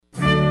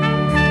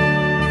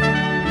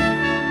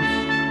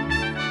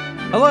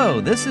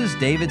Hello, this is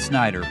David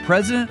Snyder,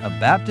 President of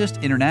Baptist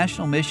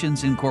International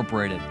Missions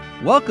Incorporated,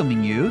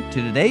 welcoming you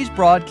to today's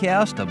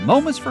broadcast of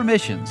Moments for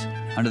Missions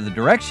under the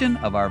direction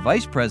of our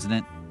Vice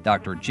President,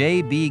 Dr.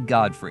 J.B.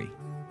 Godfrey.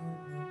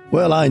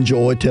 Well, I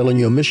enjoy telling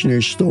you a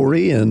missionary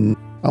story, and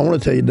I want to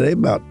tell you today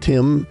about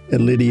Tim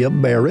and Lydia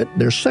Barrett.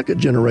 They're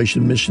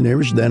second-generation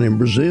missionaries down in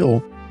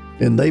Brazil,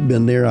 and they've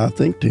been there, I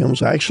think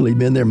Tim's actually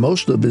been there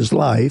most of his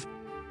life.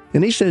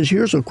 And he says,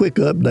 here's a quick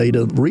update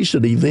of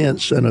recent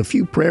events and a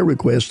few prayer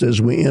requests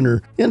as we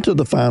enter into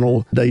the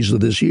final days of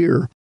this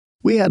year.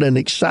 We had an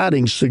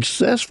exciting,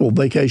 successful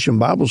vacation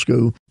Bible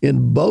school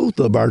in both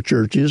of our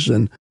churches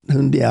in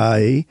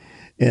Jundiaí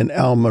and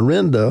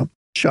Almerinda,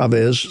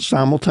 Chavez,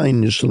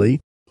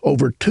 simultaneously.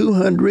 Over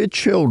 200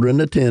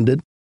 children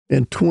attended,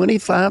 and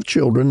 25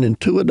 children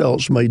and 2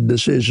 adults made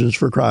decisions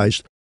for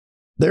Christ.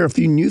 There are a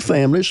few new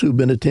families who've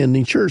been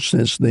attending church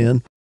since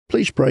then.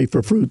 Please pray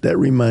for fruit that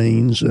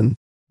remains. And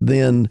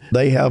then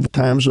they have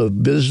times of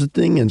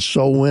visiting and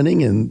soul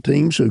winning and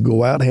teams who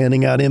go out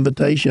handing out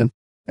invitation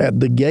at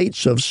the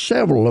gates of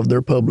several of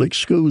their public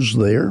schools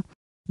there.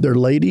 Their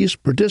ladies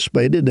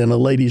participated in a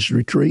ladies'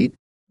 retreat,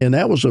 and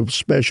that was a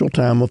special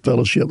time of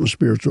fellowship and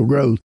spiritual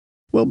growth.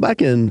 Well, back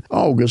in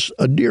August,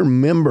 a dear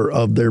member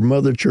of their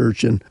mother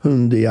church in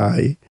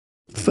Jundiaí,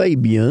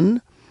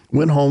 Fabian,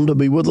 went home to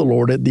be with the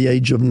Lord at the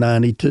age of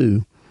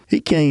 92. He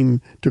came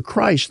to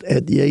Christ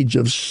at the age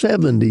of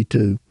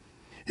 72.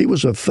 He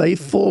was a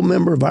faithful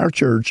member of our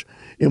church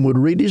and would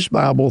read his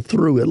Bible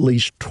through at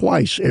least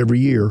twice every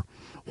year.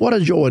 What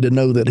a joy to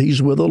know that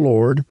he's with the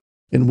Lord,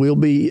 and we'll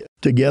be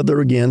together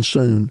again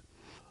soon.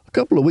 A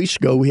couple of weeks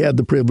ago, we had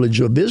the privilege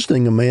of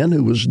visiting a man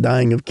who was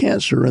dying of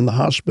cancer in the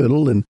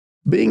hospital and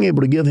being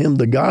able to give him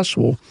the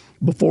gospel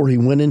before he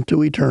went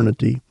into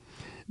eternity.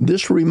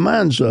 This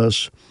reminds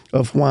us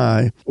of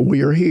why we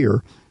are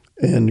here.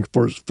 And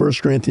 1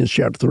 Corinthians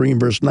chapter 3 and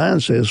verse 9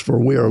 says, "For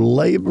we are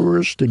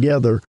laborers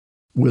together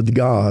with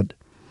God."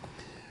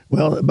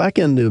 Well, back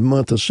in the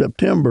month of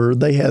September,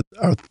 they had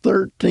our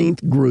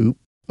 13th group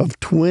of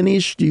 20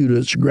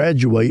 students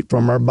graduate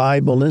from our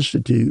Bible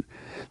Institute.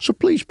 So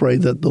please pray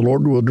that the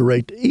Lord will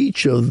direct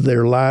each of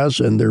their lives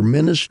and their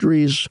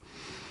ministries.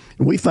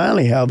 We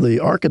finally have the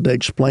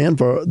architect's plan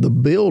for the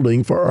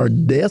building for our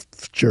deaf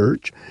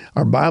church,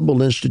 our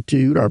Bible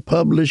Institute, our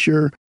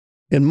publisher,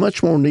 and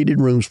much more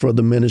needed rooms for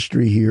the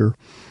ministry here.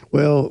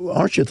 Well,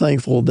 aren't you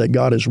thankful that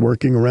God is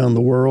working around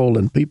the world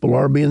and people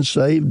are being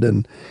saved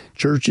and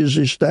churches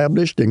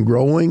established and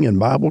growing and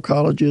Bible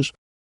colleges?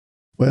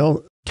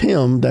 Well,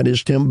 Tim, that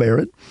is Tim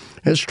Barrett,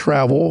 has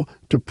traveled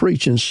to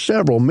preach in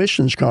several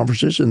missions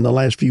conferences in the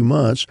last few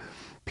months.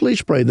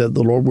 Please pray that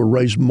the Lord will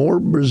raise more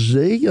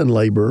Brazilian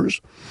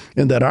laborers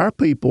and that our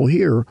people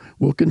here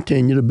will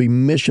continue to be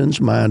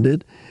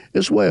missions-minded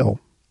as well.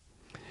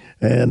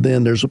 And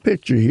then there's a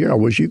picture here. I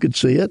wish you could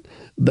see it.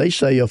 They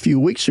say a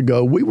few weeks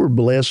ago, we were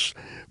blessed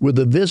with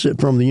a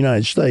visit from the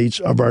United States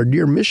of our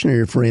dear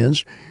missionary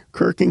friends,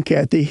 Kirk and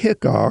Kathy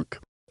Hickok,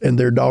 and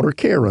their daughter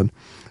Karen.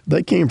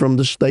 They came from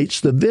the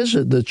States to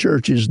visit the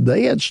churches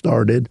they had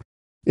started,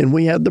 and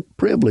we had the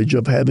privilege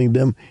of having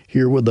them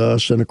here with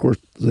us. And, of course,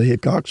 the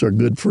Hickocks are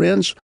good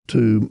friends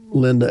to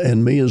Linda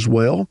and me as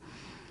well.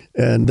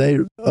 And they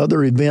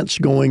other events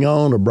going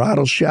on, a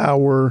bridal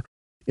shower,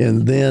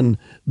 and then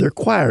their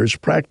choirs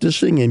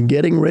practicing and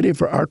getting ready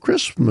for our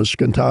Christmas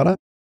cantata.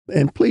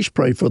 And please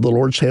pray for the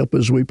Lord's help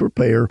as we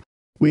prepare.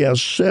 We have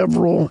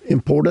several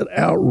important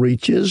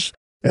outreaches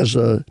as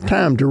a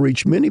time to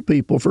reach many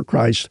people for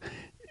Christ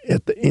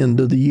at the end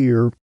of the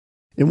year.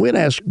 And we'd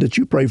ask that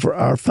you pray for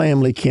our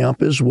family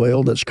camp as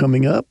well that's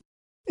coming up.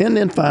 And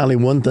then finally,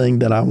 one thing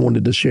that I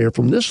wanted to share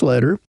from this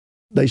letter,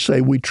 they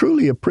say, we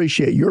truly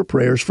appreciate your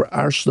prayers for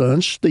our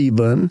son,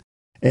 Stephen,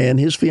 and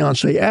his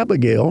fiancée,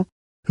 Abigail,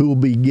 who will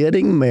be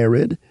getting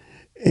married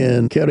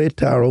in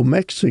Querétaro,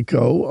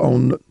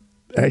 Mexico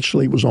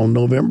it was on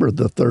November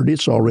the 30th.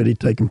 It's already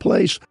taken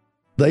place.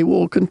 They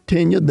will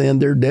continue then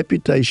their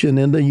deputation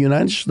in the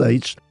United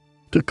States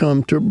to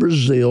come to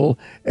Brazil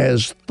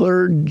as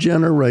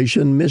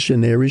third-generation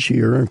missionaries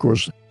here. And, of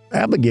course,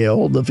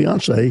 Abigail, the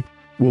fiancée,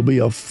 will be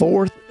a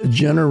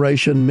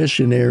fourth-generation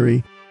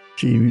missionary.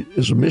 She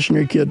is a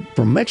missionary kid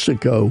from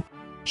Mexico.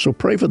 So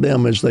pray for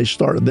them as they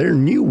start their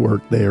new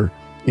work there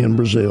in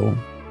Brazil.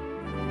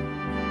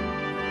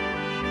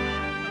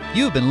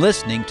 You've been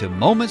listening to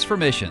Moments for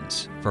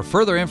Missions. For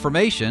further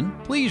information,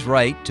 please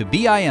write to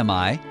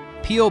BIMI,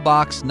 P.O.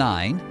 Box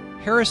 9,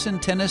 Harrison,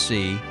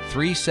 Tennessee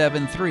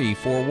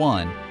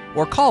 37341,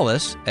 or call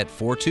us at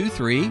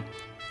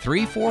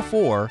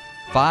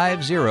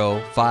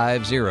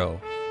 423-344-5050.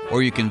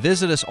 Or you can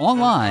visit us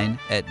online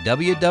at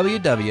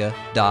www.bimi.org.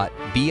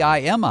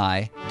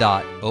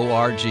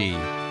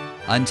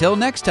 Until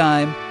next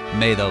time,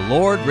 may the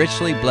Lord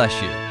richly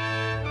bless you.